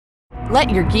Let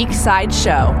your geek side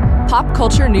show. Pop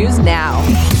culture news now.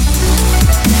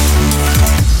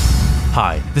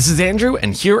 Hi, this is Andrew,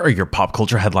 and here are your pop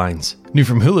culture headlines. New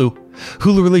from Hulu.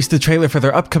 Hulu released the trailer for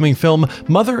their upcoming film,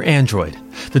 Mother Android.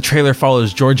 The trailer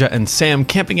follows Georgia and Sam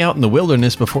camping out in the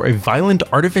wilderness before a violent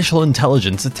artificial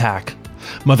intelligence attack.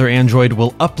 Mother Android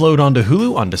will upload onto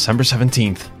Hulu on December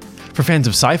 17th. For fans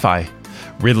of sci-fi,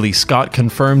 Ridley Scott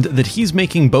confirmed that he's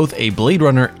making both a Blade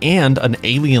Runner and an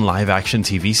Alien live-action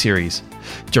TV series.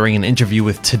 During an interview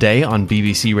with Today on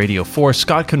BBC Radio 4,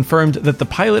 Scott confirmed that the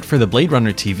pilot for the Blade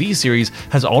Runner TV series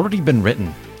has already been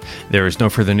written. There is no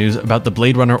further news about the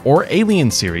Blade Runner or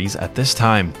Alien series at this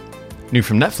time. New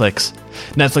from Netflix.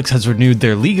 Netflix has renewed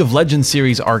their League of Legends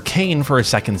series Arcane for a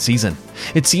second season.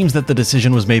 It seems that the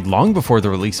decision was made long before the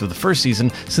release of the first season,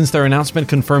 since their announcement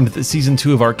confirmed that Season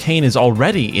 2 of Arcane is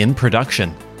already in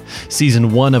production.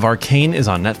 Season 1 of Arcane is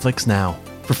on Netflix now.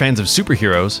 For fans of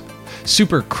superheroes,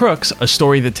 Super Crooks, a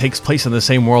story that takes place in the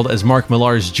same world as Mark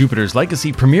Millar's Jupiter's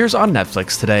Legacy, premieres on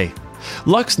Netflix today.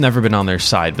 Luck's never been on their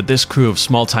side, but this crew of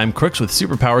small-time crooks with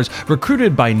superpowers,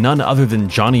 recruited by none other than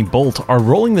Johnny Bolt, are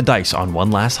rolling the dice on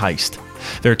one last heist.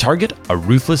 Their target, a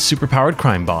ruthless superpowered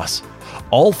crime boss.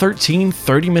 All 13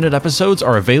 30-minute episodes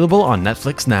are available on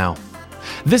Netflix now.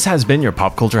 This has been your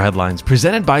Pop Culture Headlines,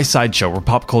 presented by Sideshow, where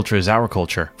pop culture is our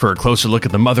culture. For a closer look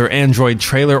at the Mother Android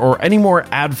trailer or any more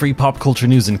ad-free pop culture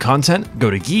news and content,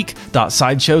 go to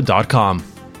geek.sideshow.com.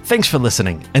 Thanks for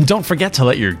listening, and don't forget to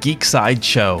let your geek side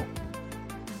show.